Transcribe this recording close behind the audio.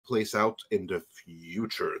plays out in the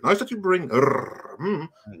future. Nice that you bring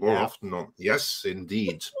more often on. Yes,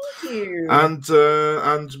 indeed. Thank you.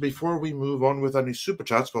 And before we move on with any super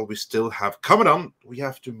chats, well, we still have coming on. We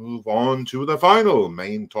have to move on to the final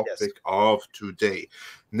main topic of today,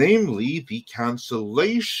 namely the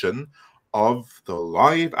cancellation of the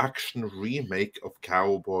live-action remake of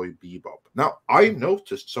Cowboy Bebop. Now, I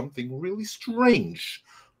noticed something really strange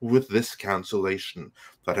with this cancellation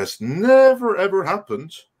that has never, ever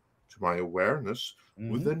happened, to my awareness,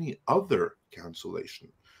 with any other cancellation.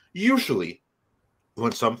 Usually,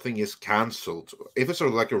 when something is cancelled, if it's sort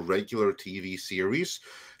of like a regular TV series,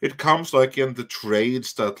 it comes like in the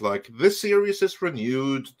trades that like this series is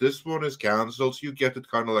renewed, this one is cancelled, so you get it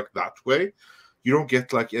kind of like that way. You don't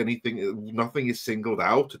get like anything, nothing is singled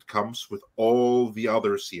out. It comes with all the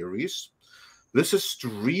other series. This is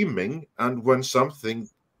streaming, and when something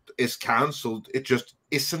is cancelled, it just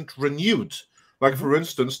isn't renewed. Like, for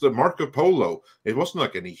instance, the Marco Polo, it wasn't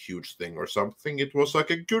like any huge thing or something. It was like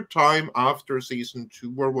a good time after season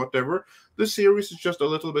 2 or whatever. The series is just a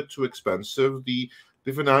little bit too expensive. The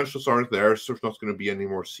financials aren't there, so there's not going to be any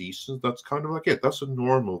more seasons. That's kind of like it. That's a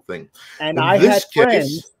normal thing. And I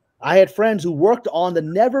had friends who worked on the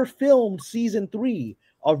never filmed season 3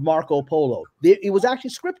 of Marco Polo. It was actually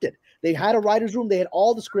scripted. They had a writer's room. They had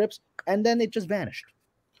all the scripts, and then it just vanished.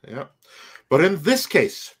 Yeah. But in this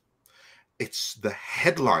case, it's the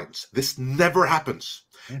headlines. This never happens.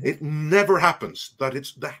 It never happens that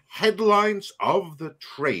it's the headlines of the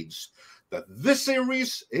trades that this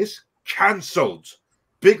series is cancelled.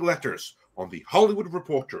 Big letters on the Hollywood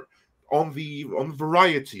Reporter, on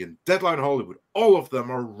Variety and Deadline Hollywood. All of them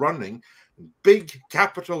are running in big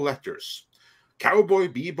capital letters. Cowboy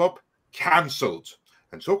Bebop cancelled.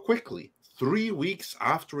 And so quickly, 3 weeks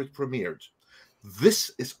after it premiered. This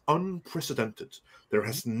is unprecedented. There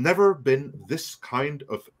has never been this kind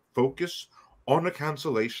of focus on a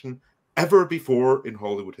cancellation ever before in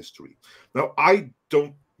Hollywood history. Now, I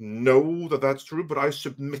don't know that that's true, but I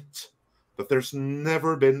submit that there's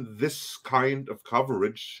never been this kind of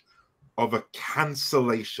coverage of a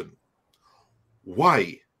cancellation.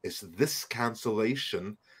 Why is this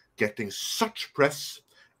cancellation getting such press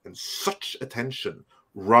and such attention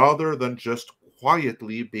rather than just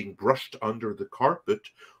quietly being brushed under the carpet,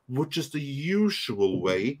 which is the usual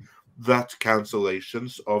way that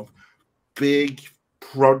cancellations of big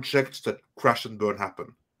projects that crash and burn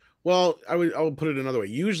happen? Well, I will put it another way.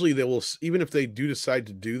 Usually they will, even if they do decide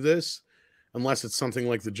to do this, unless it's something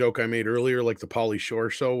like the joke I made earlier, like the Pauly Shore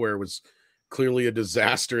show, where it was clearly a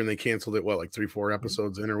disaster and they canceled it, like 3-4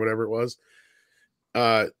 episodes in or whatever it was.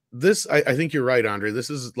 This, I think you're right, Andre. This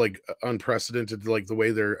is like unprecedented, like the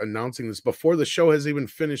way they're announcing this before the show has even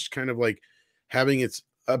finished kind of like having its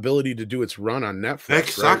ability to do its run on Netflix.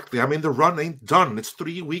 Exactly. Right? I mean, the run ain't done. It's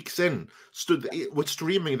 3 weeks in. With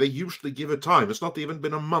streaming, they usually give it time. It's not even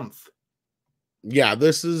been a month. Yeah,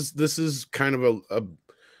 this is kind of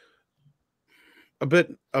a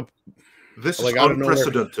bit this is like,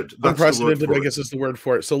 unprecedented. Unprecedented, I guess is the word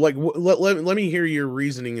for it. So, like, let me hear your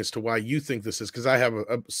reasoning as to why you think this is, because I have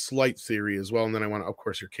a slight theory as well, and then I want to, of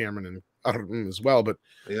course, hear Cameron and as well. But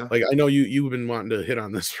yeah, like, I know you've been wanting to hit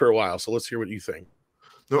on this for a while, so let's hear what you think.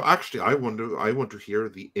 No, actually, I want to hear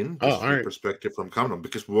the industry perspective from Kamran,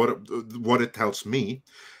 because what it tells me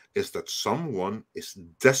is that someone is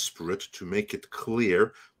desperate to make it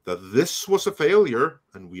clear that this was a failure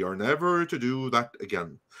and we are never to do that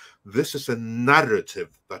again. This is a narrative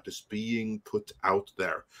that is being put out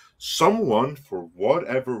there. Someone, for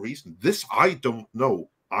whatever reason, this I don't know.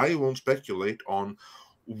 I won't speculate on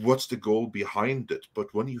what's the goal behind it.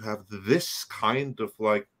 But when you have this kind of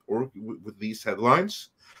like, or with these headlines,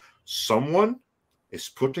 someone is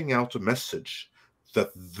putting out a message that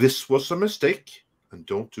this was a mistake and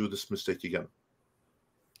don't do this mistake again.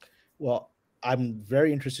 Well, I'm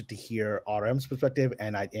very interested to hear RM's perspective,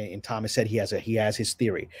 and Thomas said he has his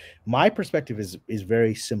theory. My perspective is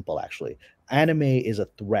very simple, actually. Anime is a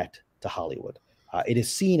threat to Hollywood. It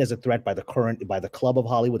is seen as a threat by the club of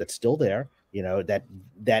Hollywood that's still there,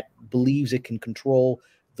 that believes it can control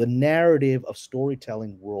the narrative of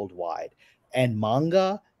storytelling worldwide. And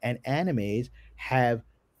manga and animes have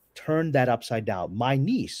turned that upside down. My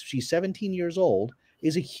niece, she's 17 years old,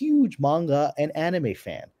 is a huge manga and anime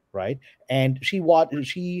fan. Right, and she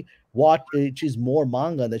watches more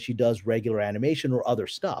manga than she does regular animation or other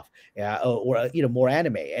stuff, or more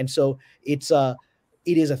anime. And so it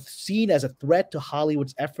is seen as a threat to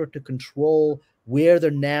Hollywood's effort to control where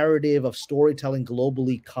the narrative of storytelling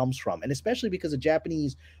globally comes from, and especially because the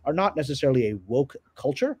Japanese are not necessarily a woke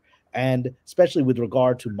culture. And especially with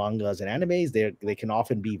regard to mangas and animes, they can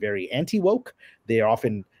often be very anti-woke. They are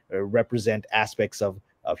often represent aspects of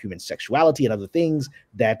human sexuality and other things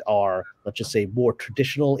that are, let's just say, more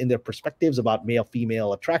traditional in their perspectives about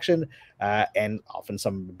male-female attraction, and often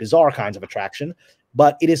some bizarre kinds of attraction.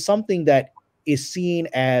 But it is something that is seen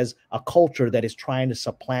as a culture that is trying to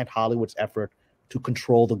supplant Hollywood's effort to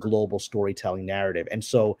control the global storytelling narrative. And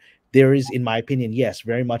so there is, in my opinion, yes,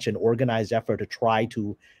 very much an organized effort to try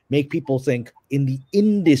to make people think in the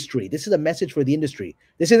industry. This is a message for the industry.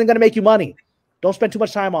 This isn't going to make you money. Don't spend too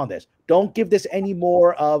much time on this. Don't give this any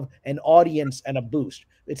more of an audience and a boost.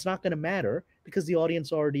 It's not going to matter because the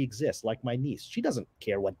audience already exists. Like my niece, she doesn't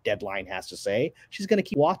care what Deadline has to say. She's going to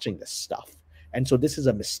keep watching this stuff. And so this is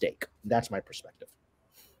a mistake. That's my perspective.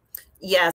 Yes.